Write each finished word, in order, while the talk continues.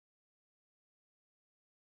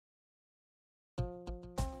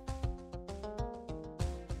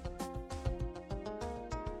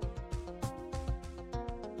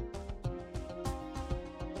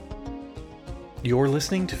You're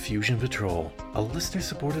listening to Fusion Patrol, a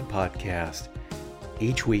listener-supported podcast.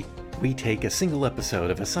 Each week, we take a single episode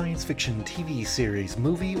of a science fiction TV series,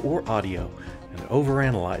 movie, or audio and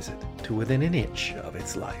overanalyze it to within an inch of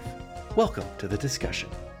its life. Welcome to the discussion.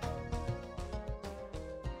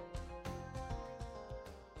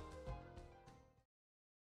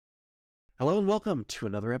 Hello and welcome to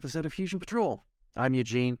another episode of Fusion Patrol. I'm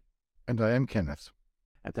Eugene. And I am Kenneth.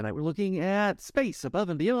 And tonight we're looking at Space Above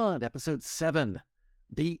and Beyond, Episode 7,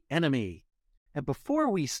 The Enemy. And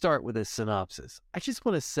before we start with this synopsis, I just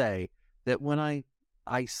want to say that when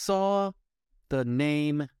I saw the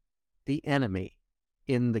name The Enemy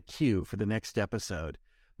in the queue for the next episode,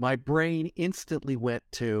 my brain instantly went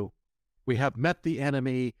to, we have met the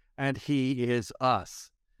enemy and he is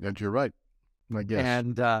us. And you're right, I guess.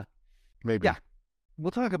 And maybe. Yeah,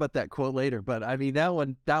 we'll talk about that quote later, but I mean, that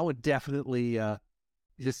one definitely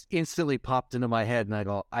just instantly popped into my head, and I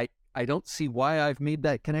go, I don't see why I've made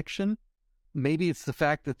that connection. Maybe it's the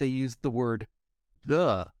fact that they used the word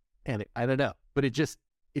 "the," and I don't know, but it just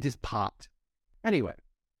popped. Anyway,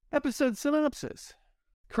 episode synopsis.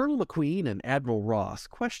 Colonel McQueen and Admiral Ross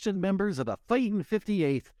question members of the Fightin'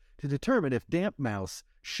 58th to determine if Damp Mouse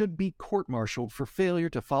should be court-martialed for failure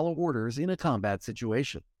to follow orders in a combat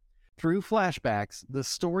situation. Through flashbacks, the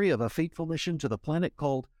story of a fateful mission to the planet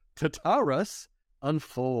called Tartarus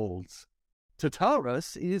unfolds.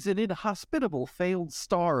 Tartarus is an inhospitable failed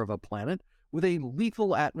star of a planet with a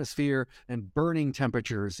lethal atmosphere and burning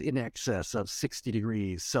temperatures in excess of 60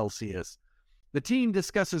 degrees Celsius. The team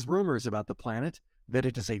discusses rumors about the planet, that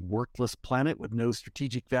it is a worthless planet with no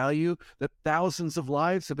strategic value, that thousands of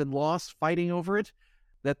lives have been lost fighting over it,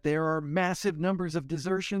 that there are massive numbers of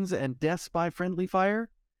desertions and deaths by friendly fire.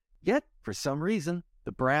 Yet, for some reason,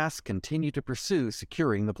 the brass continue to pursue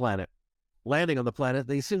securing the planet. Landing on the planet,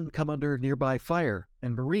 they soon come under nearby fire,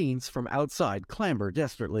 and Marines from outside clamber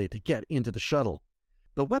desperately to get into the shuttle.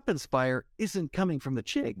 The weapons fire isn't coming from the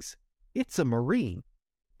Chigs. It's a Marine.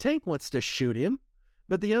 Tank wants to shoot him,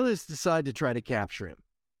 but the others decide to try to capture him.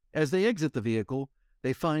 As they exit the vehicle,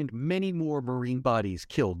 they find many more Marine bodies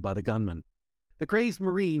killed by the gunman. The crazed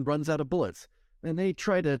Marine runs out of bullets, and they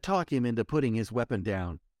try to talk him into putting his weapon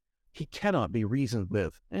down. He cannot be reasoned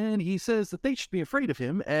with, and he says that they should be afraid of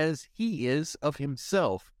him as he is of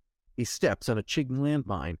himself. He steps on a Chig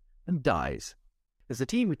landmine and dies. As the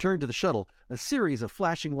team return to the shuttle, a series of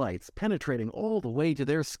flashing lights penetrating all the way to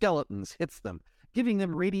their skeletons hits them, giving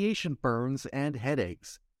them radiation burns and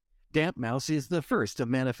headaches. Damp Mouse is the first to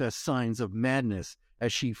manifest signs of madness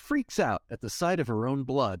as she freaks out at the sight of her own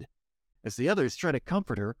blood. As the others try to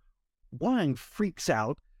comfort her, Wang freaks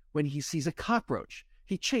out when he sees a cockroach.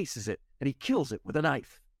 He chases it, and he kills it with a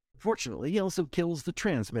knife. Fortunately, he also kills the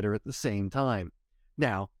transmitter at the same time.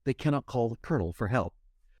 Now, they cannot call the Colonel for help.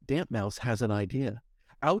 Damp Mouse has an idea.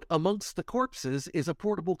 Out amongst the corpses is a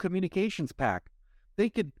portable communications pack. They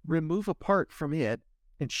could remove a part from it,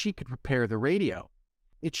 and she could repair the radio.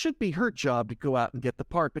 It should be her job to go out and get the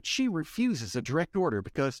part, but she refuses a direct order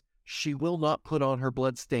because she will not put on her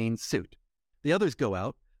blood-stained suit. The others go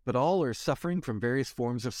out, but all are suffering from various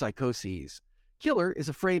forms of psychoses. Killer is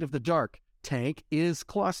afraid of the dark, Tank is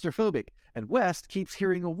claustrophobic, and West keeps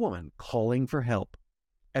hearing a woman calling for help.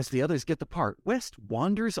 As the others get the part, West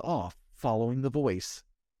wanders off, following the voice.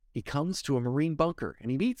 He comes to a Marine bunker, and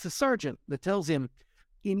he meets a sergeant that tells him,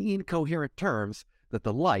 in incoherent terms, that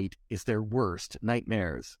the light is their worst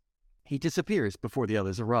nightmares. He disappears before the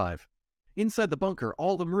others arrive. Inside the bunker,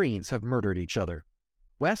 all the Marines have murdered each other.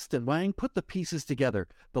 West and Wang put the pieces together.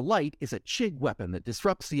 The light is a Chig weapon that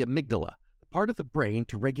disrupts the amygdala, part of the brain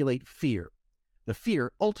to regulate fear. The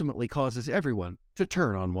fear ultimately causes everyone to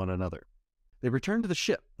turn on one another. They return to the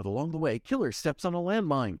ship, but along the way, Killer steps on a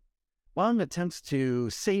landmine. Wang attempts to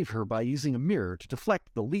save her by using a mirror to deflect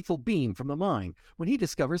the lethal beam from the mine when he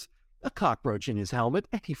discovers a cockroach in his helmet,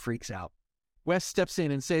 and he freaks out. West steps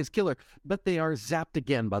in and saves Killer, but they are zapped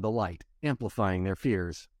again by the light, amplifying their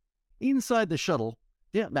fears. Inside the shuttle,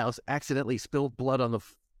 Damp Mouse accidentally spilled blood on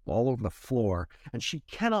all over the floor, and she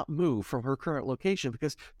cannot move from her current location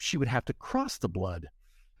because she would have to cross the blood.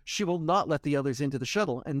 She will not let the others into the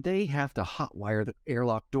shuttle, and they have to hotwire the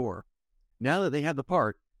airlock door. Now that they have the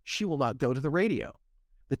part, she will not go to the radio.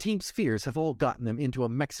 The team's fears have all gotten them into a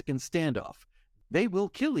Mexican standoff. They will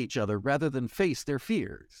kill each other rather than face their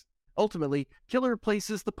fears. Ultimately, Killer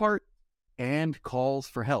places the part and calls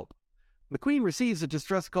for help. McQueen receives a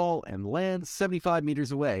distress call and lands 75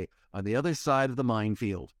 meters away on the other side of the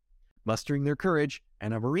minefield. Mustering their courage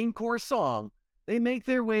and a Marine Corps song, they make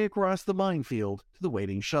their way across the minefield to the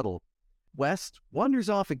waiting shuttle. West wanders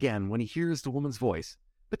off again when he hears the woman's voice,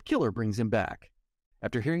 but Killer brings him back.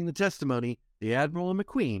 After hearing the testimony, the Admiral and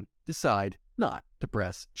McQueen decide not to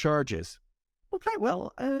press charges. Okay,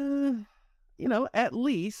 well, at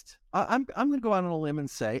least I'm going to go out on a limb and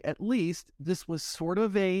say at least this was sort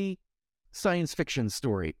of a science fiction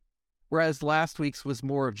story, whereas last week's was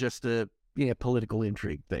more of just a political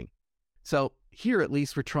intrigue thing. So here, at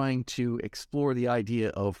least, we're trying to explore the idea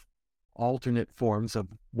of alternate forms of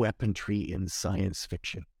weaponry in science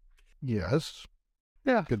fiction. Yes.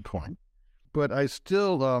 Yeah. Good point. But I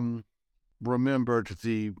still remembered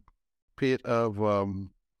the bit of,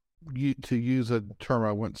 to use a term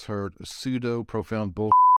I once heard, pseudo-profound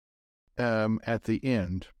bull at the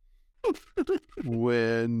end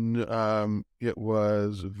when it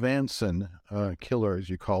was Vanson, Killer as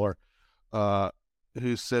you call her,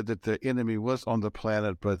 who said that the enemy was on the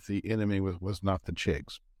planet, but the enemy was not the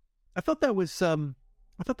Chigs. I thought that was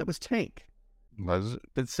Tank. Was it?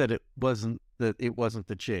 That said it wasn't the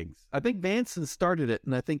Chigs. I think Vanson started it,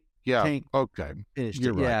 and I think Tank finished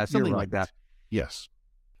You're it. right. Yeah, something You're like that. Yes.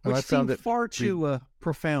 Which I found seemed far too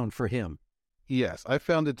profound for him. Yes, I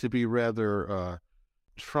found it to be rather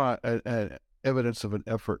evidence of an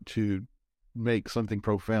effort to make something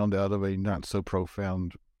profound out of a not so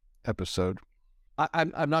profound episode.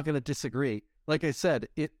 I'm not going to disagree. Like I said,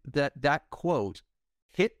 that quote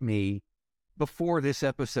hit me before this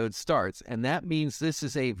episode starts, and that means this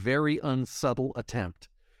is a very unsubtle attempt.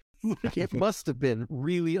 It must have been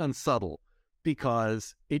really unsubtle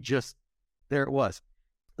because there it was.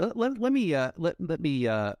 Let me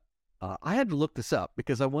I had to look this up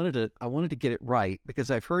because I wanted to get it right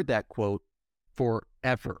because I've heard that quote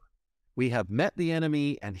forever. We have met the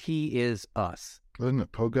enemy and he is us. Wasn't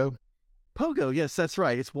it Pogo? Pogo, yes, that's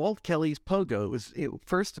right. It's Walt Kelly's Pogo. It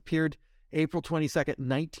first appeared April 22nd,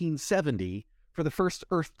 1970 for the first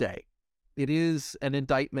Earth Day. It is an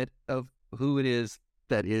indictment of who it is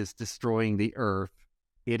that is destroying the Earth.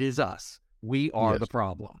 It is us. We are the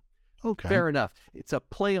problem. Okay. Fair enough. It's a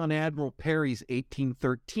play on Admiral Perry's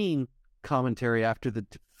 1813 commentary after the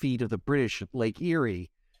defeat of the British at Lake Erie.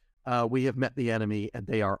 We have met the enemy and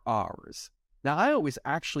they are ours. Now, I always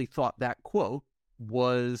actually thought that quote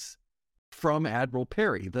was from Admiral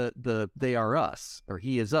Perry, the they are us, or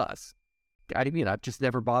he is us. I've just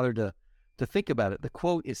never bothered to think about it. The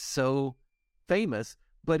quote is so famous,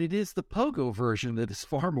 but it is the Pogo version that is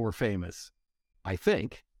far more famous, I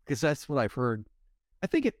think, because that's what I've heard. I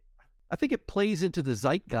think it plays into the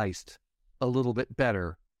zeitgeist a little bit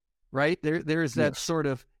better, right? There's that sort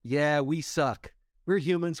of, we suck. We're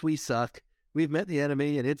humans, we suck. We've met the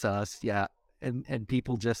enemy and it's us, and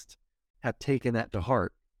people just have taken that to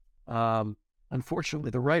heart.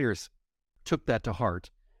 Unfortunately, the writers took that to heart.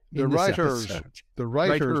 The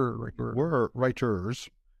writers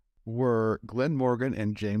were Glenn Morgan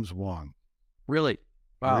and James Wong. Really?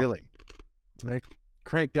 Wow. Really? They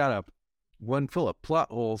cranked that up. One full of plot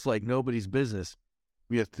holes like nobody's business.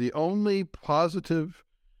 Yes, the only positive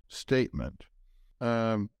statement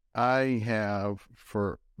I have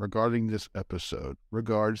regarding this episode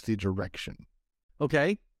regards the direction.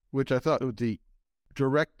 Okay. Which I thought the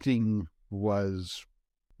directing was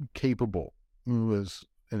capable.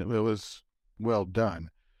 It was well done.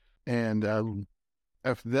 And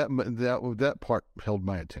after that part held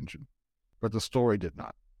my attention, but the story did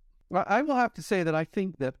not. Well, I will have to say that I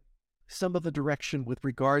think that some of the direction with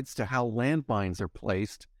regards to how landmines are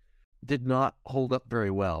placed did not hold up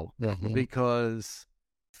very well because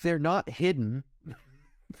they're not hidden.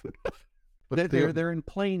 But they're in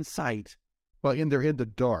plain sight. Well, and they're in the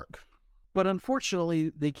dark. But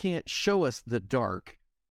unfortunately, they can't show us the dark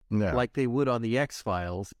like they would on the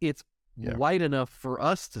X-Files. It's light enough for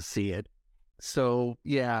us to see it. So,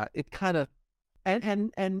 it kind of...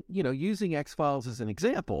 And using X-Files as an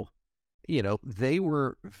example, they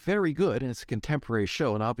were very good, and it's a contemporary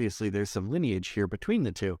show, and obviously there's some lineage here between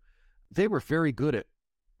the two. They were very good at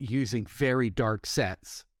using very dark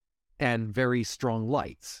sets and very strong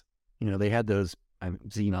lights. They had those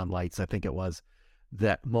xenon lights, I think it was,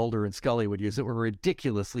 that Mulder and Scully would use that were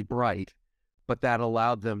ridiculously bright, but that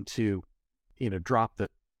allowed them to, drop the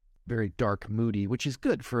very dark, moody, which is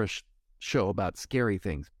good for a show about scary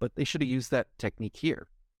things, but they should have used that technique here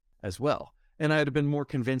as well. And I'd have been more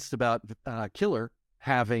convinced about Killer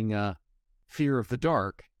having fear of the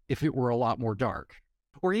dark if it were a lot more dark.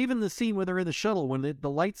 Or even the scene where they're in the shuttle when the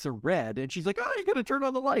lights are red and she's like, oh, you got to turn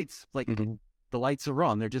on the lights. Like, the lights are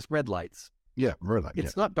on. They're just red lights. Yeah, red light.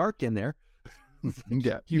 It's not dark in there.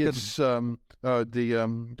 The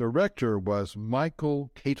director was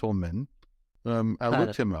Michael Katelman. I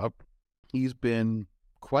looked him up. He's been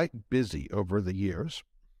quite busy over the years.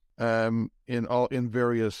 He's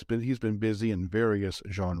been busy in various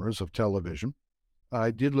genres of television.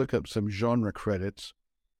 I did look up some genre credits.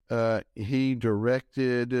 He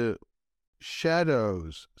directed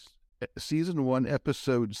Shadows, season 1,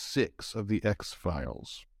 episode 6 of the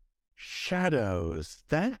X-Files. Shadows.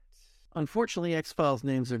 That, unfortunately, X-Files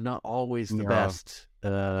names are not always the Yeah. best.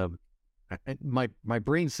 My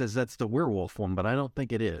brain says that's the werewolf one, but I don't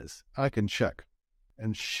think it is. I can check.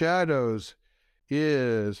 And Shadows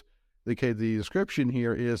is, the description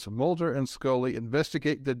here is Mulder and Scully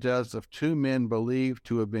investigate the deaths of 2 men believed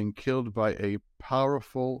to have been killed by a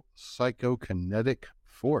powerful psychokinetic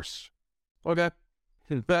force. Okay.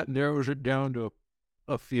 That narrows it down to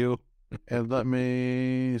a few. And let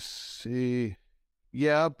me see.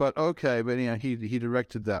 Yeah, but okay. But yeah, he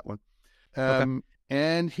directed that one. Okay.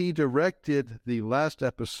 And he directed the last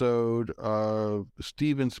episode of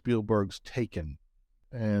Steven Spielberg's Taken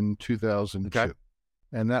in 2002. Okay.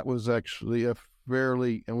 And that was actually it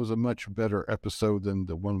was a much better episode than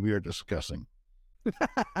the one we are discussing.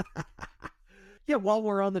 Yeah, while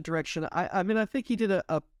we're on the direction, I mean, I think he did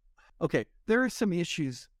okay, there are some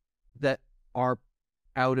issues that are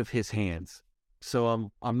out of his hands.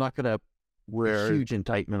 So I'm not going to huge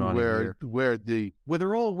indictment on it here. Where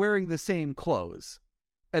they're all wearing the same clothes,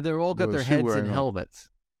 and they're all got their Was he heads in wearing them? helmets.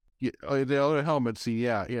 the other helmets,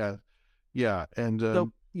 yeah. And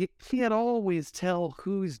So you can't always tell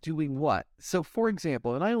who's doing what. So, for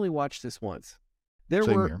example, and I only watched this once, there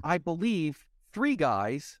Same were, here. I believe, 3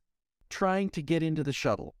 guys trying to get into the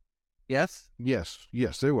shuttle. Yes? yes,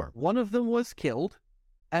 they were. One of them was killed,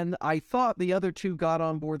 and I thought the other 2 got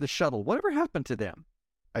on board the shuttle. Whatever happened to them?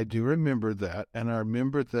 I do remember that, and I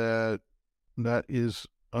remember that is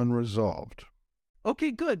unresolved.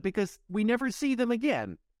 Okay, good, because we never see them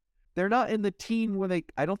again. They're not in the team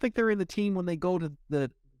I don't think they're in the team when they go to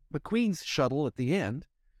the McQueen's shuttle at the end.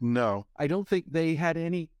 No, I don't think they had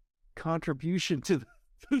any contribution to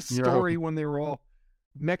the story when they were all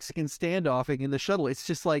Mexican standoffing in the shuttle. It's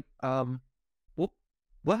just like, what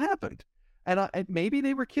happened? And maybe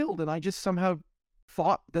they were killed, and I just somehow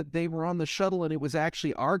thought that they were on the shuttle, and it was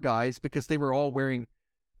actually our guys because they were all wearing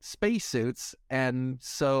spacesuits, and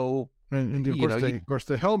so and of You course, know, of course,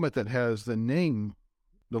 the helmet that has the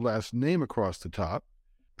last name across the top.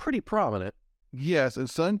 pretty prominent. Yes, and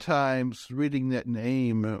sometimes reading that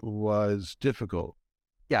name was difficult.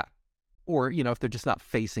 Yeah, or if they're just not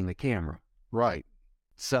facing the camera. Right.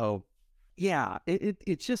 So, yeah,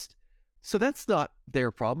 it's just, so that's not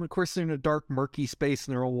their problem. Of course, they're in a dark, murky space,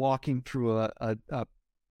 and they're all walking through a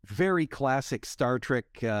very classic Star Trek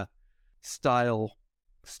style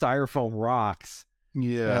styrofoam rocks.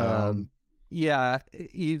 Yeah. Yeah,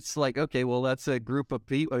 it's like, okay, well, that's a group of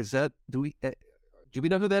people. Is that, do we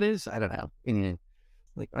know who that is? I don't know.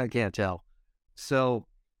 Like, I can't tell. So,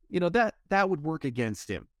 that would work against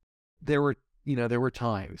him. There were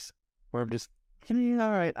times where I'm just, all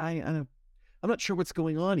right, I'm not sure what's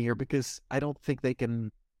going on here, because I don't think they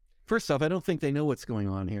can, first off, I don't think they know what's going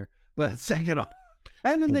on here. But second off,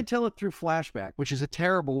 and then they tell it through flashback, which is a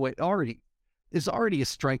terrible way, already a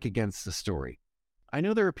strike against the story. I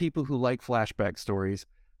know there are people who like flashback stories,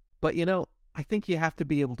 but I think you have to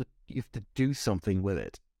do something with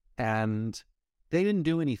it. And they didn't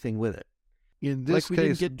do anything with it. In this we case,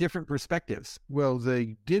 didn't get different perspectives. well,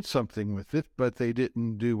 they did something with it, but they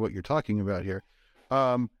didn't do what you're talking about here.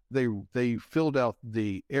 They filled out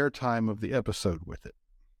the airtime of the episode with it.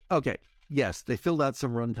 Okay. Yes, they filled out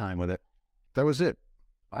some runtime with it. That was it.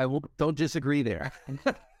 Don't disagree there. It's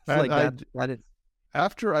like that is,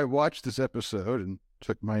 After I watched this episode and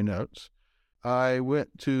took my notes, I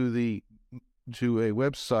went to a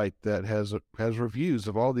website that has reviews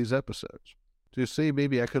of all these episodes to see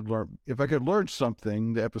maybe if I could learn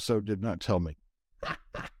something the episode did not tell me.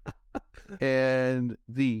 And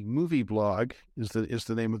the movie blog is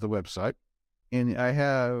the name of the website, and I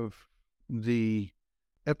have the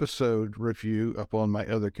episode review up on my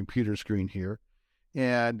other computer screen here,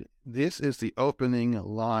 and this is the opening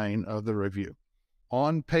line of the review.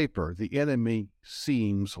 On paper, the enemy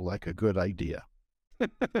seems like a good idea.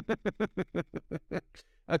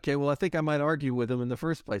 Okay, well, I think I might argue with them in the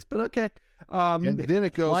first place, but okay. And then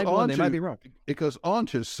it goes line one, on they might be wrong. It goes on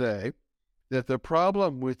to say that the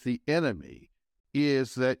problem with the enemy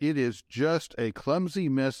is that it is just a clumsy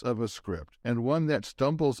mess of a script, and one that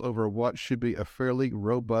stumbles over what should be a fairly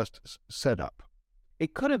robust setup.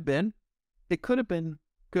 It could have been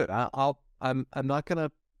good. I'm not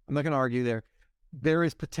gonna argue there. There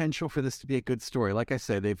is potential for this to be a good story. Like I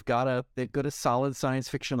said, they've got a solid science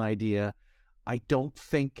fiction idea. I don't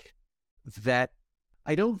think that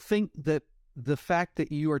the fact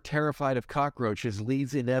that you are terrified of cockroaches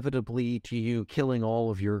leads inevitably to you killing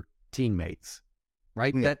all of your teammates,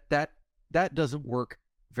 right? Yeah. that doesn't work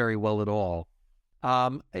very well at all.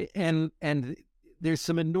 And there's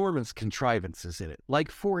some enormous contrivances in it.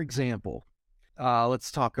 Like, for example,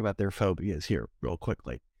 let's talk about their phobias here real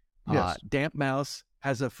quickly. Yes. Damp Mouse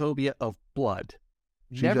has a phobia of blood.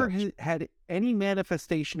 She Never does. had any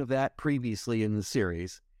manifestation of that previously in the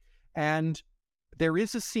series. And there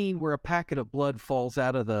is a scene where a packet of blood falls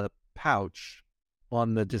out of the pouch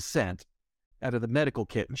on the descent, out of the medical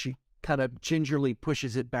kit, and she kind of gingerly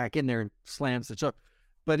pushes it back in there and slams it shut.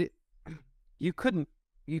 But you couldn't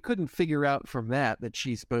figure out from that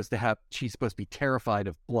she's supposed to be terrified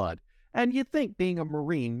of blood. And you'd think, being a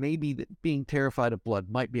Marine, maybe that being terrified of blood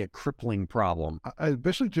might be a crippling problem.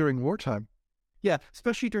 Especially during wartime. Yeah,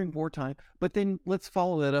 especially during wartime. But then let's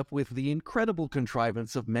follow that up with the incredible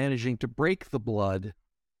contrivance of managing to break the blood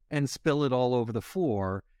and spill it all over the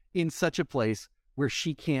floor in such a place where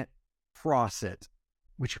she can't cross it,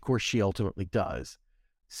 which of course she ultimately does.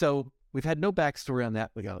 So we've had no backstory on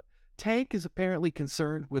that. Tank is apparently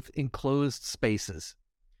concerned with enclosed spaces.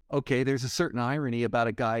 Okay, there's a certain irony about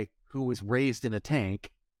a guy who was raised in a tank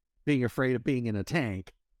being afraid of being in a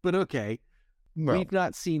tank, but okay. Well, We've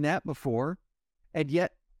not seen that before. And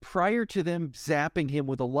yet, prior to them zapping him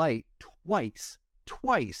with a light twice,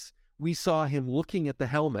 we saw him looking at the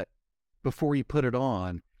helmet before he put it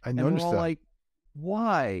on. I noticed and we're all that. like,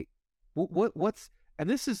 why? What's... And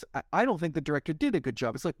this is... I don't think the director did a good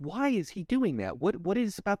job. It's like, why is he doing that? What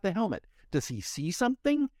is about the helmet? Does he see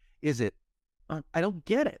something? Is it... I don't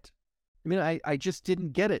get it. I mean, I just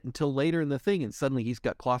didn't get it until later in the thing, and suddenly he's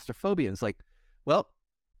got claustrophobia. And it's like, well,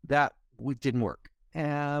 that didn't work.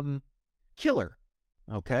 Killer.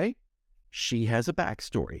 Okay? She has a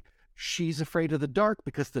backstory. She's afraid of the dark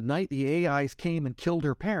because the night the AIs came and killed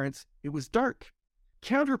her parents, it was dark.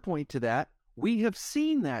 Counterpoint to that, we have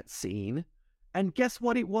seen that scene, and guess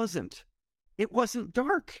what? It wasn't. It wasn't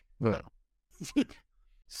dark. Well,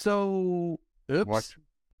 So, oops. what?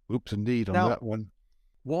 Oops, indeed, on Now- that one.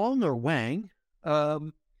 Wong or Wang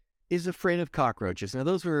is afraid of cockroaches. Now,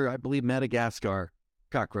 those were, I believe, Madagascar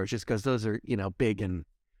cockroaches because those are, big and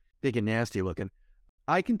nasty looking.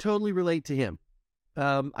 I can totally relate to him.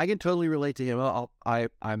 I'm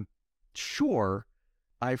sure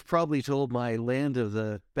I've probably told my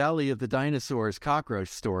Valley of the Dinosaurs cockroach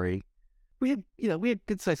story. We had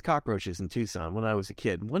good sized cockroaches in Tucson when I was a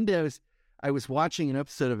kid. One day I was watching an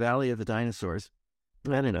episode of Valley of the Dinosaurs.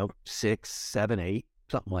 I don't know, 6, 7, 8,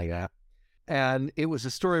 something like that. And it was a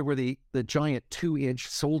story where the giant 2-inch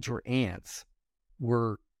soldier ants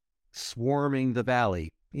were swarming the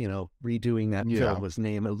valley, redoing that Yeah. film. His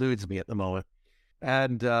name eludes me at the moment.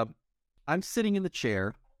 And I'm sitting in the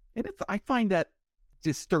chair, and I find that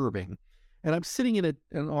disturbing. And I'm sitting in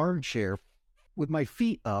an armchair with my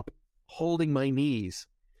feet up, holding my knees.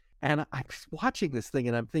 And I'm watching this thing,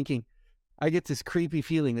 and I'm thinking, I get this creepy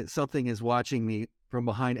feeling that something is watching me from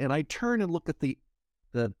behind. And I turn and look at the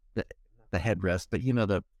headrest, but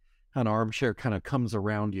an armchair kind of comes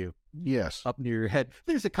around you Yes, up near your head.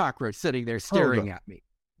 There's a cockroach sitting there staring at me.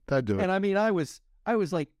 that'd do it. And I mean, I was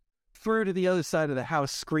like through to the other side of the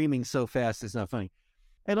house screaming so fast it's not funny.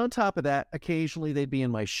 And on top of that, occasionally they'd be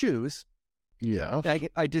in my shoes. Yeah.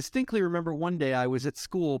 I distinctly remember one day I was at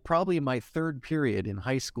school, probably in my 3rd period in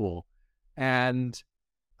high school, and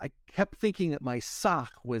I kept thinking that my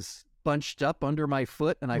sock was bunched up under my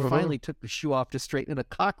foot, and I finally took the shoe off to straighten it. A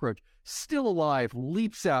cockroach, still alive,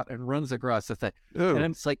 leaps out and runs across the thing. Oh, And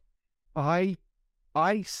it's like, I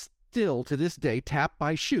still, to this day, tap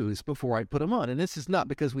my shoes before I put them on. And this is not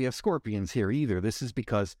because we have scorpions here either. This is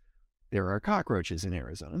because there are cockroaches in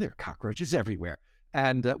Arizona. There are cockroaches everywhere.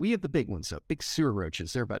 And we have the big ones, so big sewer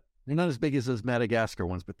roaches. They're not as big as those Madagascar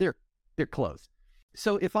ones, but they're close.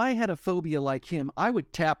 So if I had a phobia like him, I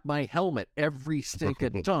would tap my helmet every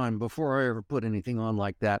stinking time before I ever put anything on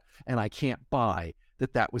like that. And I can't buy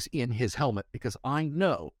that was in his helmet, because I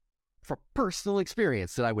know from personal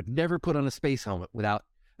experience that I would never put on a space helmet without,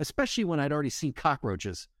 especially when I'd already seen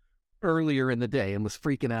cockroaches earlier in the day and was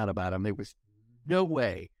freaking out about them. There was no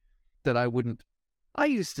way that I wouldn't. I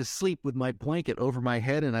used to sleep with my blanket over my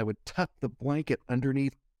head, and I would tuck the blanket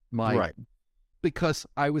underneath my... right. Because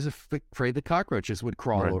I was afraid the cockroaches would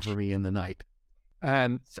crawl Right. over me in the night.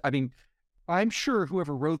 And I mean, I'm sure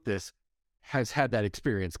whoever wrote this has had that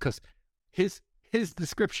experience, because his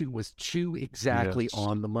description was too exactly Yes.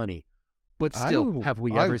 on the money. But still, have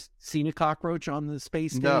we ever seen a cockroach on the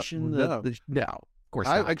space station? No. No, of course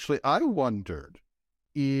not. I wondered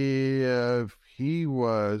if he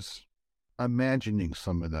was imagining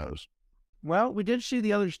some of those. Well, we did see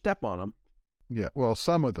the other step on him. Yeah, well,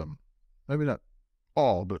 some of them. Maybe not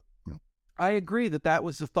all, but I agree that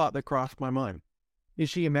was the thought that crossed my mind. Is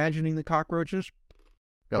she imagining the cockroaches?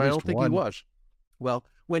 At I least don't think one. he was. Well,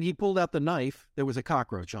 when he pulled out the knife, there was a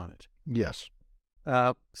cockroach on it. Yes.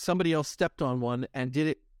 Somebody else stepped on one and did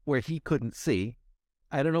it where he couldn't see.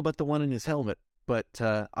 I don't know about the one in his helmet, but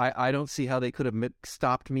I don't see how they could have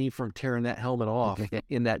stopped me from tearing that helmet off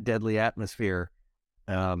in that deadly atmosphere.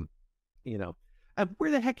 And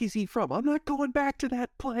where the heck is he from? I'm not going back to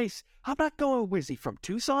that place. I'm not going. Where's he from?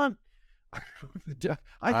 Tucson?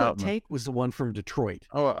 I thought Tank was the one from Detroit.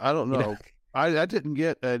 Oh, I don't know. You know? I didn't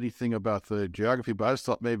get anything about the geography, but I just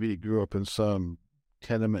thought maybe he grew up in some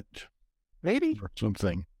tenement Maybe. or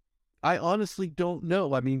something. I honestly don't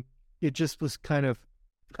know. I mean, it just was kind of,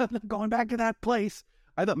 I'm not going back to that place.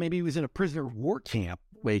 I thought maybe he was in a prisoner of war camp,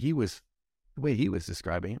 the way he was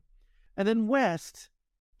describing it. And then West,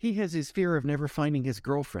 he has his fear of never finding his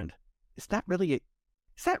girlfriend. Is that really an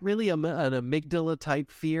amygdala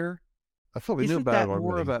type fear? I thought we knew Isn't about that it already.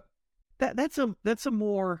 more of a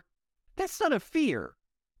that's not a fear.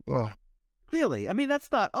 Well, Really? I mean,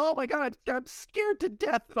 that's not, oh my God, I'm scared to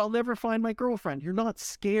death that I'll never find my girlfriend. You're not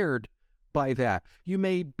scared by that. You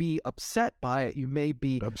may be upset by it. You may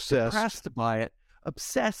be obsessed. depressed by it,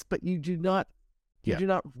 obsessed, but you do not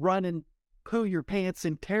run and poo your pants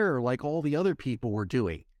in terror like all the other people were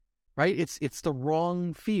doing, right? It's the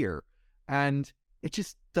wrong fear, and it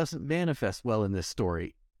just doesn't manifest well in this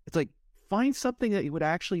story. It's like, find something that would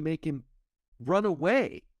actually make him run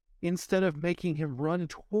away instead of making him run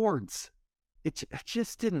towards. It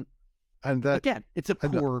just didn't. And that, again, it's a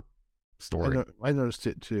poor story. I noticed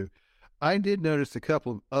it too. I did notice a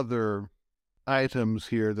couple of other items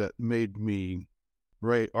here that made me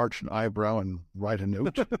arch an eyebrow and write a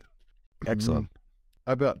note. Excellent.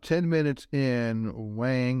 About 10 minutes in,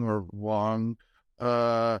 Wong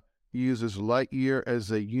uses light year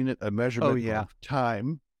as a unit of measurement of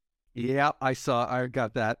time. Yeah, I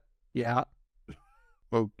got that. Yeah.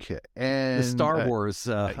 Okay. And the Star Wars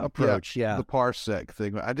approach, yeah. The parsec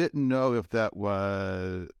thing. I didn't know if that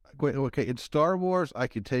was... Okay, in Star Wars, I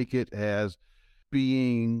could take it as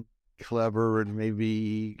being clever and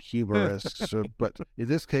maybe humorous. But in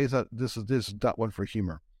this case, this is not one for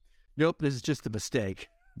humor. Nope, this is just a mistake.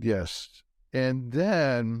 Yes. And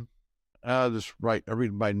then, I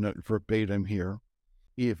read my note verbatim here.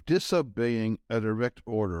 If disobeying a direct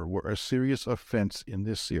order were a serious offense in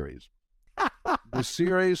this series, the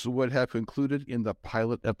series would have concluded in the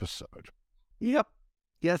pilot episode. Yep.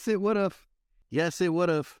 Yes, it would have.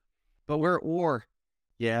 But we're at war.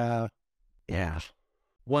 Yeah.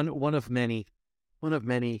 One of many. I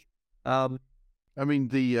mean,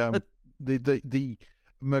 the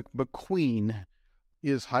McQueen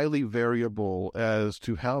is highly variable as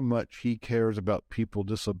to how much he cares about people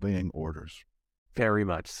disobeying orders. Very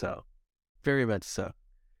much so.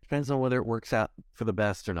 Depends on whether it works out for the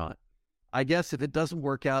best or not. I guess if it doesn't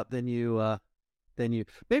work out, then you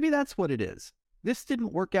maybe that's what it is. This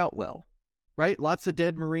didn't work out well, right? Lots of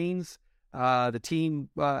dead Marines. The team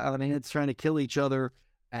on heads trying to kill each other,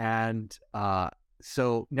 and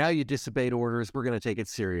so now you disobeyed orders. We're going to take it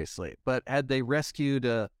seriously. But had they rescued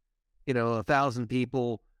 1,000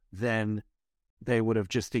 people, then they would have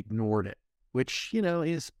just ignored it, which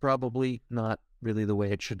is probably not really the way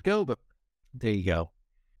it should go. But there you go.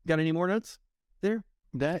 Got any more notes there?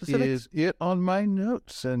 That is it on my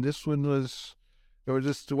notes, and this one there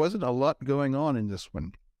wasn't a lot going on in this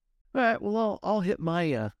one. All right, well, I'll hit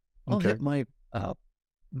my hit my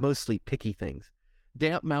mostly picky things.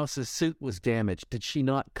 Damp Mouse's suit was damaged. Did she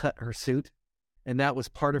not cut her suit? And that was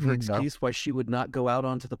part of her excuse why she would not go out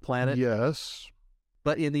onto the planet? Yes.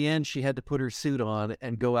 But in the end, she had to put her suit on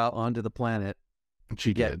and go out onto the planet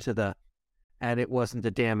to get to and it wasn't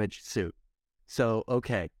a damaged suit. So,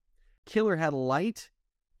 okay. Killer had a light.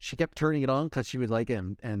 She kept turning it on because she was like,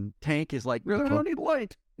 and Tank is like, I don't need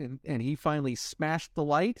light. And he finally smashed the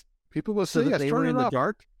light. People will so say, that they were in the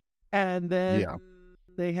dark. And then Yeah.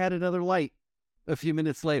 they had another light a few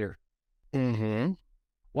minutes later. Mm-hmm.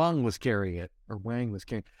 Wang was carrying it, or Wang was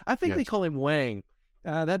carrying it. I think they call him Wang.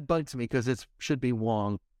 That bugs me because it should be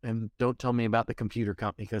Wong. And don't tell me about the computer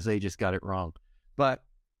company because they just got it wrong. But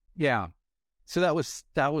yeah, so that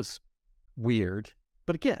was weird.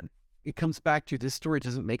 But again, it comes back to this story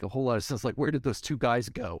doesn't make a whole lot of sense. Like, where did those two guys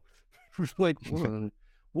go? Like,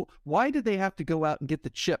 why did they have to go out and get the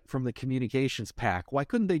chip from the communications pack? Why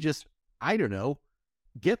couldn't they just, I don't know,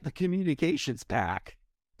 get the communications pack,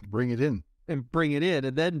 bring it in,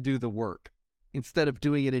 and then do the work instead of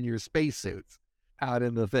doing it in your spacesuits out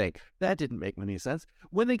in the thing? That didn't make any sense.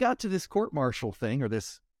 When they got to this court-martial thing, or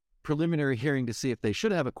this preliminary hearing to see if they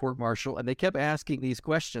should have a court-martial, and they kept asking these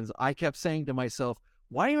questions, I kept saying to myself,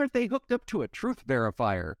 why aren't they hooked up to a truth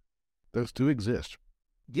verifier? Those do exist.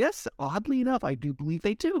 Yes, oddly enough, I do believe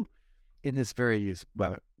they do in this very use.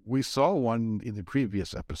 Well, We saw one in the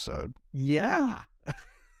previous episode. yeah,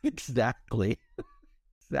 exactly.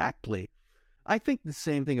 Exactly. I think the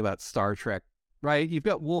same thing about Star Trek, right? You've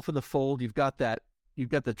got Wolf in the Fold. You've got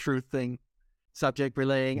the truth thing, subject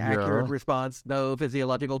relaying, accurate Yeah. response, no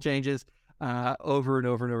physiological changes, over and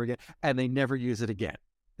over and over again. And they never use it again.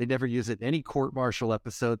 They never use it in any court-martial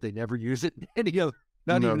episode. They never use it in any other,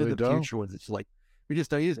 not No, even in they the don't. future ones. It's like, we just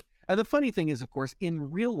don't use it. And the funny thing is, of course,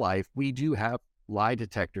 in real life, we do have lie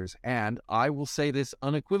detectors. And I will say this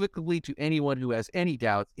unequivocally to anyone who has any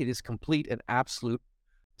doubts, it is complete and absolute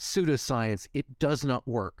pseudoscience. It does not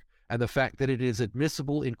work. And the fact that it is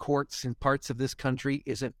admissible in courts in parts of this country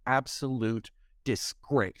is an absolute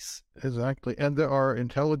disgrace. Exactly. And there are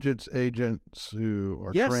intelligence agents who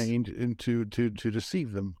are Yes. trained into to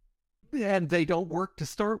deceive them. And they don't work to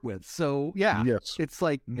start with. So, yeah, Yes. it's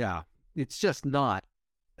like, yeah, it's just not,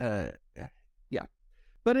 yeah.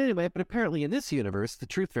 But anyway, but apparently in this universe, the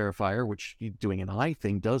truth verifier, which doing an eye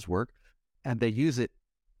thing does work, and they use it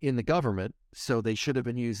in the government, so they should have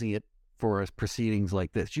been using it for proceedings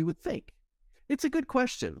like this, you would think. It's a good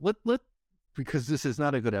question. Because this is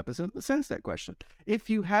not a good episode, let's ask that question. If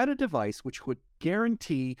you had a device which would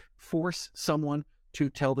guarantee force someone to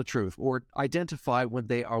tell the truth or identify when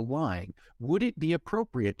they are lying, would it be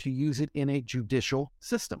appropriate to use it in a judicial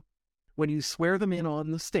system? When you swear them in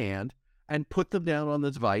on the stand and put them down on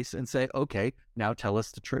the device and say, okay, now tell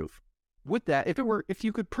us the truth. Would that, if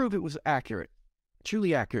you could prove it was accurate,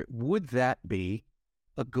 truly accurate, would that be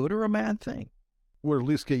a good or a bad thing? Or at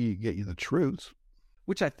least get you the truth.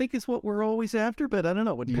 Which I think is what we're always after, but I don't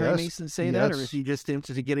know. Would Perry Yes, Mason say that, or yes. is he just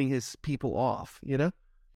interested in getting his people off, you know?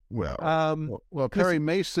 Well, Perry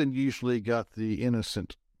Mason usually got the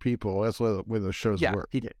innocent people. That's where the shows Yeah, work.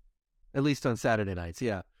 he did. At least on Saturday nights,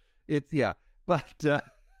 yeah. But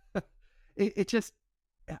it just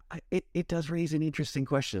it does raise an interesting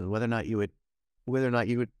question whether or not you would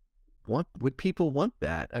people want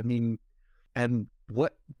that? I mean, and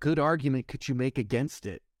what good argument could you make against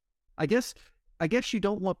it? I guess you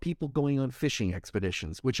don't want people going on fishing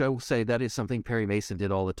expeditions, which I will say that is something Perry Mason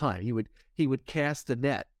did all the time. He would cast a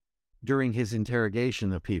net during his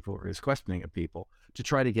interrogation of people or his questioning of people to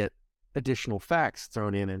try to get additional facts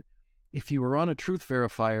thrown in. And if you were on a truth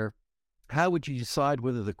verifier, how would you decide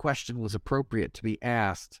whether the question was appropriate to be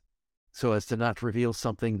asked so as to not reveal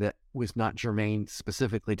something that was not germane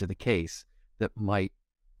specifically to the case that might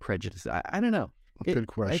prejudice? I don't know. Good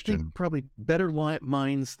question. I think probably better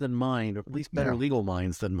minds than mine, or at least better legal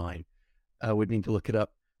minds than mine, would need to look it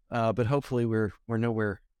up. But hopefully we're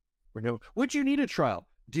nowhere. Would you need a trial?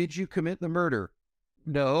 Did you commit the murder?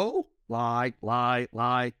 No. Lie.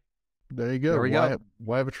 There you go. There we go.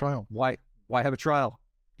 Why have a trial? Why have a trial?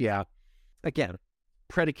 Yeah. Again,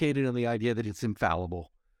 predicated on the idea that it's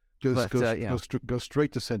infallible. Go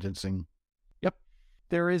straight to sentencing. Yep.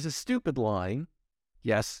 There is a stupid line.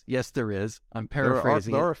 Yes, there is. I'm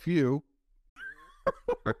paraphrasing. There are a few.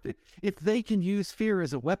 If they can use fear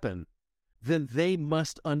as a weapon, then they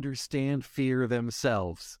must understand fear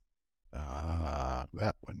themselves.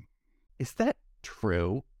 That one. Is that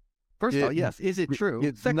true? First of all, yes. Is it true?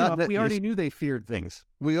 It's Second not off, that- we already knew they feared things.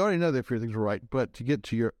 We already know they fear things right, but to get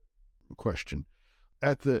to your question,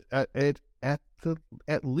 at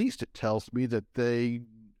least it tells me that they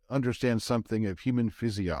understand something of human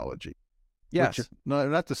physiology. Yes. Which is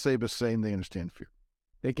not to say, but saying they understand fear.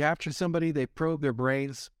 They capture somebody, they probe their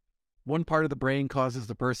brains. One part of the brain causes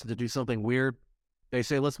the person to do something weird. They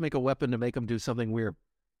say, let's make a weapon to make them do something weird.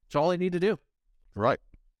 It's all they need to do. Right.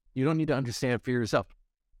 You don't need to understand fear yourself.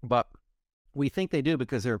 But we think they do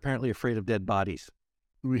because they're apparently afraid of dead bodies.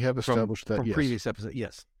 We have established that, from yes. previous episodes,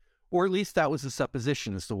 yes. Or at least that was the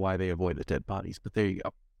supposition as to why they avoid the dead bodies. But there you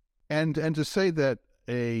go. And to say that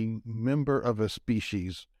a member of a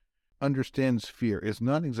species understands fear is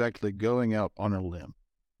not exactly going out on a limb.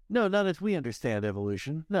 No, not as we understand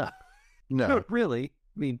evolution. No, not really.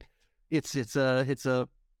 I mean, it's a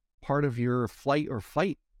part of your flight or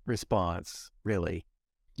fight response, really.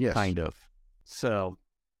 Yes. Kind of. So,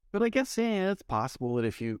 but I guess, it's possible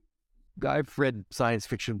that I've read science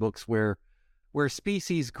fiction books where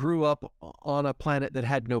species grew up on a planet that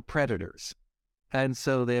had no predators. And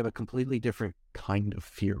so they have a completely different kind of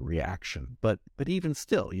fear reaction. But even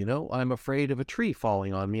still, I'm afraid of a tree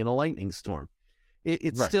falling on me in a lightning storm.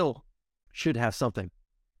 It Right. still should have something.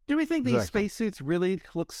 Do we think these spacesuits really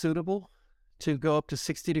look suitable to go up to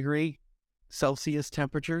 60-degree Celsius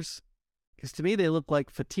temperatures? Because to me, they look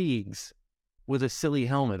like fatigues with a silly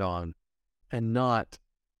helmet on and not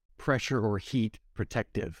pressure or heat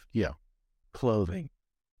protective Yeah. clothing.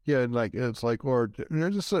 Yeah, and like it's like, or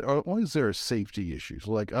there's just or is there safety issues?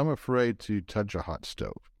 Like I'm afraid to touch a hot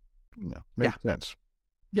stove. Yeah. Makes sense.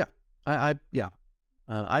 Yeah. Yeah.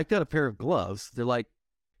 I've got a pair of gloves. They're like,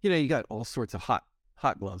 you got all sorts of hot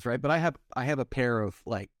gloves, right? But I have a pair of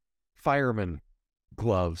like fireman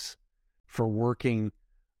gloves for working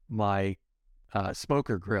my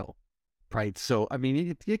smoker grill, right? So, I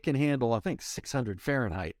mean, it can handle, I think, 600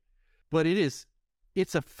 Fahrenheit, but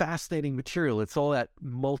it's a fascinating material. It's all that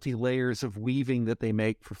multi-layers of weaving that they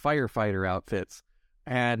make for firefighter outfits.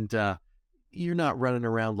 And you're not running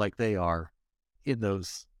around like they are in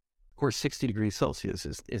those. Of course, 60 degrees Celsius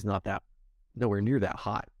is not that, nowhere near that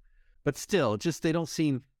hot. But still, just they don't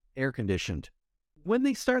seem air-conditioned. When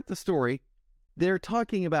they start the story, they're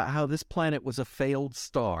talking about how this planet was a failed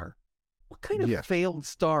star. What kind of failed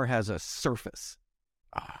star has a surface?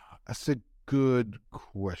 That's a good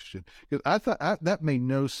question. Because I thought that made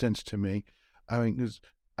no sense to me. I mean, because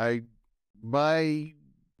my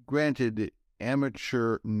granted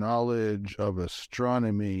amateur knowledge of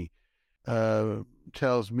astronomy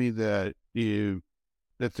tells me that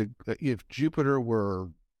if Jupiter were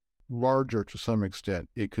larger to some extent,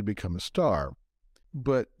 it could become a star.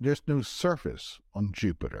 But there's no surface on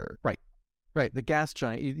Jupiter. Right. The gas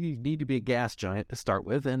giant, you need to be a gas giant to start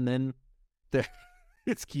with, and then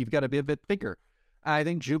you've got to be a bit bigger. I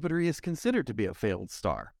think Jupiter is considered to be a failed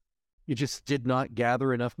star. You just did not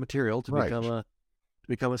gather enough material to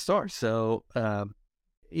become a star. So,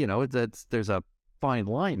 there's a fine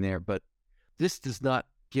line there, but this does not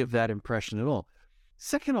give that impression at all.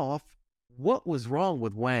 Second off, what was wrong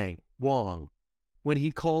with Wong when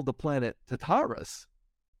he called the planet Tartarus,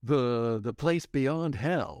 the place beyond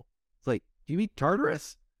hell? It's like, do you mean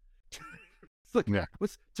Tartarus? It's like,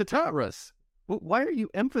 what's Tartarus? Why are you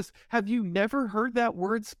have you never heard that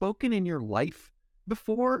word spoken in your life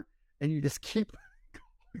before? And you just keep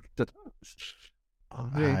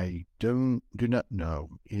I do not know.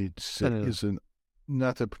 It's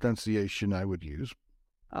not the pronunciation I would use.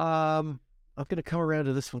 I'm going to come around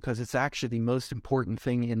to this one because it's actually the most important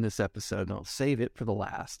thing in this episode, and I'll save it for the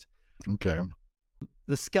last. Okay.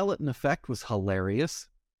 The skeleton effect was hilarious.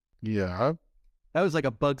 Yeah. That was like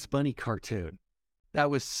a Bugs Bunny cartoon. That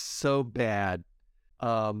was so bad.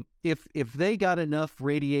 If they got enough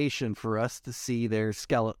radiation for us to see their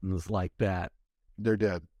skeletons like that, they're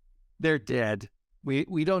dead. They're dead.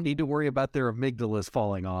 We don't need to worry about their amygdalas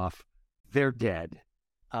falling off. They're dead.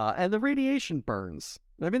 And the radiation burns.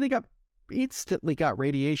 I mean, they instantly got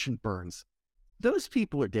radiation burns. Those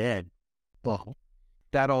people are dead. Well,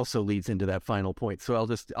 that also leads into that final point. So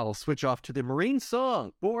I'll switch off to the Marine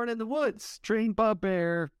song, Born in the Woods, trained by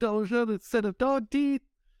bear, double set of dog teeth,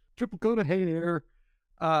 triple coat of hair.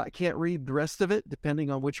 I can't read the rest of it,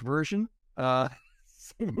 depending on which version.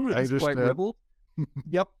 It's quite ribald.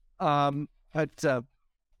 Yep. It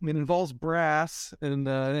involves brass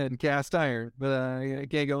and cast iron, but I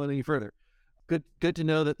can't go any further. Good to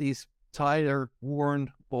know that these tied or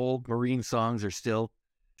worn old Marine songs are still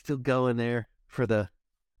going there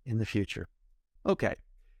in the future. Okay,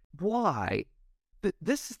 why?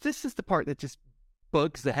 This is the part that just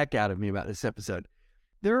bugs the heck out of me about this episode.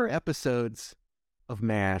 There are episodes of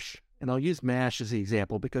MASH, and I'll use MASH as the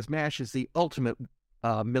example because MASH is the ultimate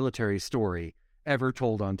military story ever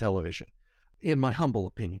told on television, in my humble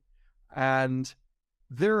opinion. And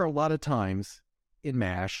there are a lot of times in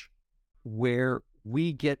MASH where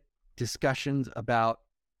we get discussions about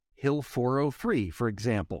Hill 403, for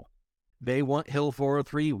example. They want Hill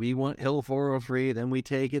 403, we want Hill 403, then we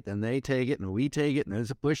take it, then they take it, and we take it, and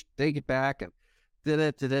there's a push to take it back, and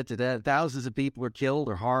thousands of people are killed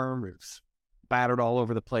or harmed or battered all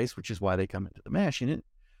over the place, which is why they come into the MASH unit.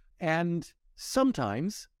 And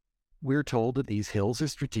sometimes we're told that these hills are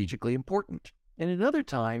strategically important. And in other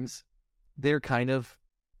times, they're kind of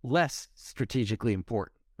less strategically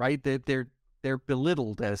important, right? They're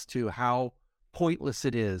belittled as to how pointless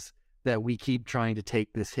it is that we keep trying to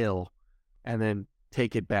take this hill and then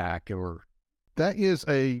take it back. Or that is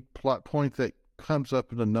a plot point that comes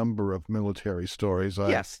up in a number of military stories.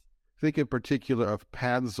 Yes. I think in particular of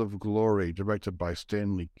Paths of Glory, directed by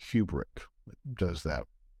Stanley Kubrick, does that.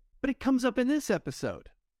 But it comes up in this episode.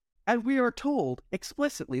 And we are told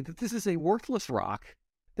explicitly that this is a worthless rock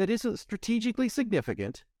that isn't strategically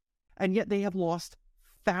significant, and yet they have lost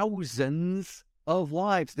thousands of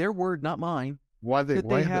lives. Their word, not mine. Why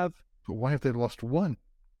have they lost one?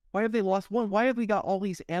 Why have they lost one? Why have we got all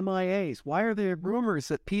these MIAs? Why are there rumors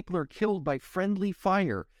that people are killed by friendly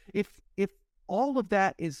fire? If all of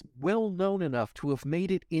that is well known enough to have made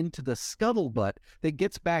it into the scuttlebutt that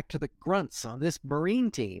gets back to the grunts on this Marine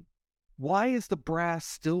team, why is the brass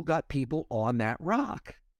still got people on that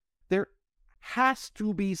rock? has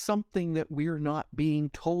to be something that we're not being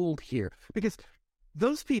told here, because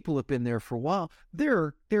those people have been there for a while.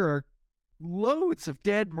 There are loads of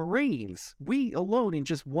dead Marines. We alone in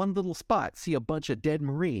just one little spot see a bunch of dead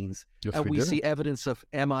Marines. Yes, And we we do. see evidence of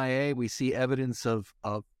MIA. We see evidence of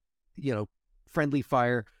friendly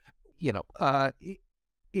fire.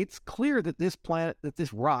 It's clear that this planet, that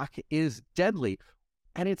this rock is deadly.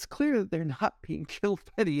 And it's clear that they're not being killed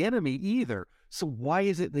by the enemy either. So why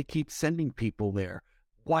is it they keep sending people there?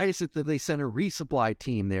 Why is it that they send a resupply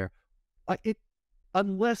team there?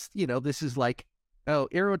 Unless, this is like, oh,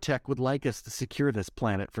 Aerotech would like us to secure this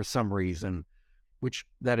planet for some reason, which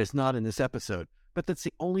that is not in this episode. But that's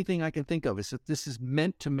the only thing I can think of, is that this is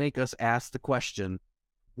meant to make us ask the question,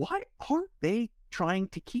 why aren't they trying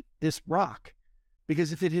to keep this rock?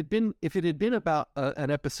 Because if it had been about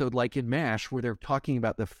an episode like in MASH, where they're talking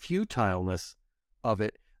about the futileness of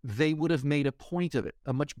it, they would have made a point of it,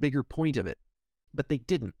 a much bigger point of it. But they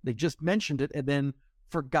didn't. They just mentioned it and then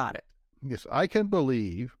forgot it. Yes, I can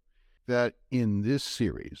believe that in this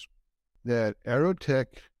series, that Aerotech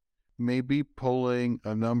may be pulling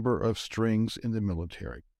a number of strings in the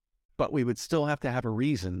military. But we would still have to have a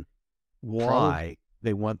reason why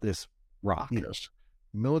they want this rock. Yes.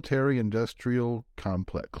 Military-industrial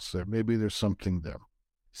complex. Maybe there's something there.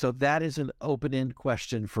 So that is an open-end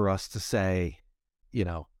question for us to say,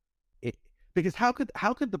 because how could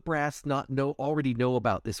the brass not already know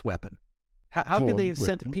about this weapon? How could they have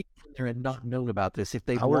sent people in there and not known about this if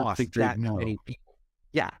they've lost that many people?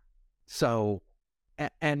 Yeah. So,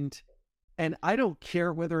 and I don't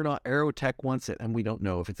care whether or not Aerotech wants it, and we don't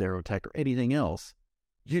know if it's Aerotech or anything else.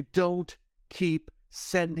 You don't keep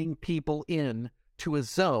sending people in to a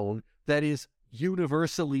zone that is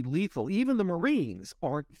universally lethal. Even the Marines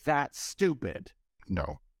aren't that stupid.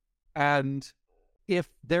 No. And if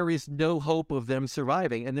there is no hope of them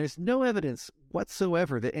surviving, and there's no evidence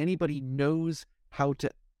whatsoever that anybody knows how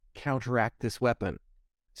to counteract this weapon.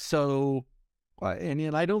 So,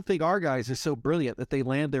 and I don't think our guys are so brilliant that they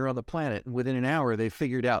land there on the planet and within an hour they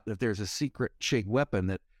figured out that there's a secret Chig weapon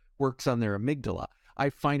that works on their amygdala.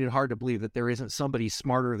 I find it hard to believe that there isn't somebody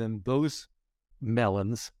smarter than those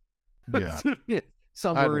melons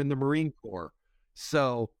somewhere in the Marine Corps.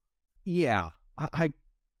 So, yeah,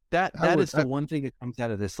 that is the one thing that comes out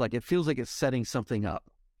of this. Like, it feels like it's setting something up.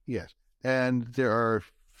 Yes. And there are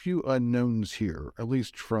few unknowns here, at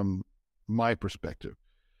least from my perspective.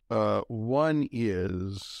 One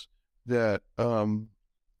is that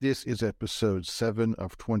this is episode 7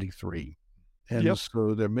 of 23. And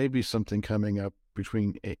so there may be something coming up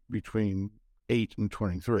between 8 and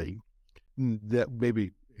 23 that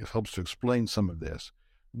maybe helps to explain some of this.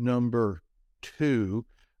 Number 2,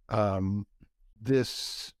 the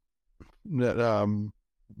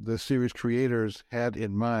series creators had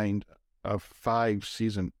in mind a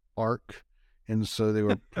 5-season arc, and so they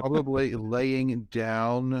were probably laying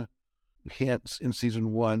down hints in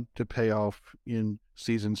season 1 to pay off in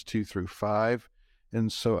seasons 2 through 5.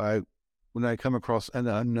 And so when I come across an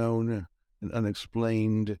unknown, an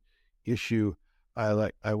unexplained issue,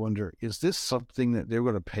 I wonder, is this something that they're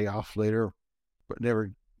going to pay off later, but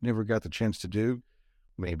never got the chance to do?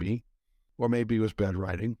 Maybe, or maybe it was bad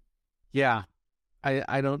writing. Yeah,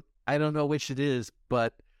 I don't know which it is,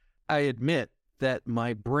 but I admit that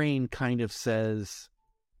my brain kind of says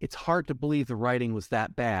it's hard to believe the writing was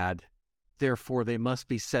that bad, therefore they must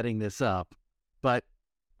be setting this up. But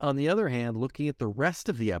on the other hand, looking at the rest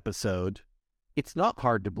of the episode, it's not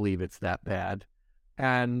hard to believe it's that bad.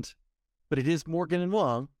 But it is Morgan and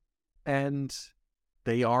Wong, and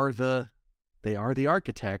they are the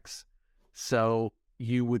architects. So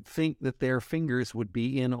you would think that their fingers would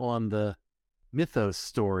be in on the mythos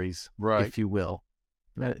stories, right, if you will,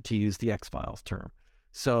 to use the X-Files term.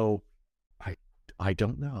 So I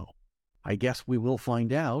don't know. I guess we will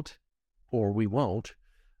find out, or we won't,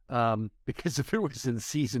 because if it was in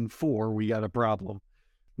season 4, we got a problem.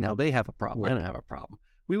 Now they have a problem. I don't have a problem.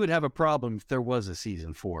 We would have a problem if there was a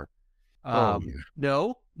season 4.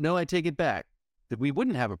 No, I take it back. That we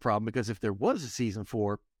wouldn't have a problem, because if there was a season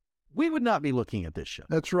 4, we would not be looking at this show.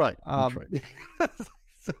 That's right.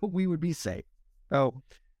 So we would be safe. Oh,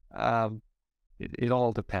 it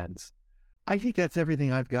all depends. I think that's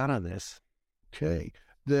everything I've got on this. Okay.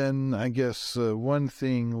 Then I guess one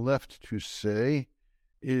thing left to say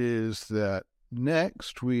is that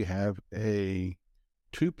next we have a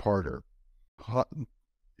 2-parter.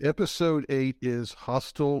 Episode 8 is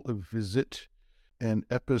Hostile Visit, and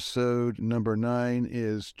episode number 9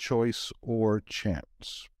 is Choice or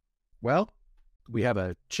Chance. Well, we have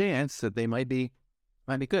a chance that they might be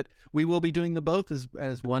good. We will be doing them both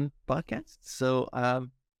as one podcast. So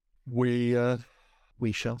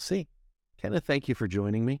We shall see. Kenneth, thank you for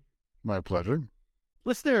joining me. My pleasure.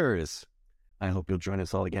 Listeners, I hope you'll join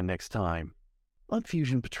us all again next time on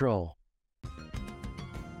Fusion Patrol.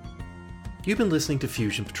 You've been listening to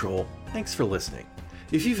Fusion Patrol. Thanks for listening.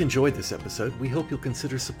 If you've enjoyed this episode, we hope you'll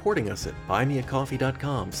consider supporting us at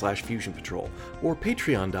buymeacoffee.com/FusionPatrol or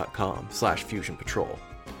patreon.com/FusionPatrol.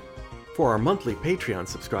 For our monthly Patreon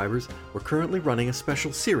subscribers, we're currently running a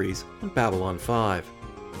special series on Babylon 5.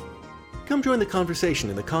 Come join the conversation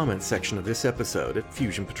in the comments section of this episode at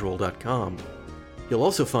FusionPatrol.com. You'll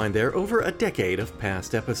also find there over a decade of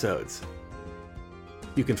past episodes.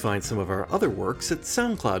 You can find some of our other works at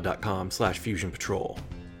SoundCloud.com/FusionPatrol.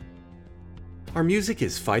 Our music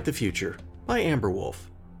is Fight the Future by Amberwolf.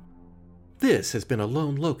 This has been a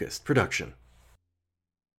Lone Locust production.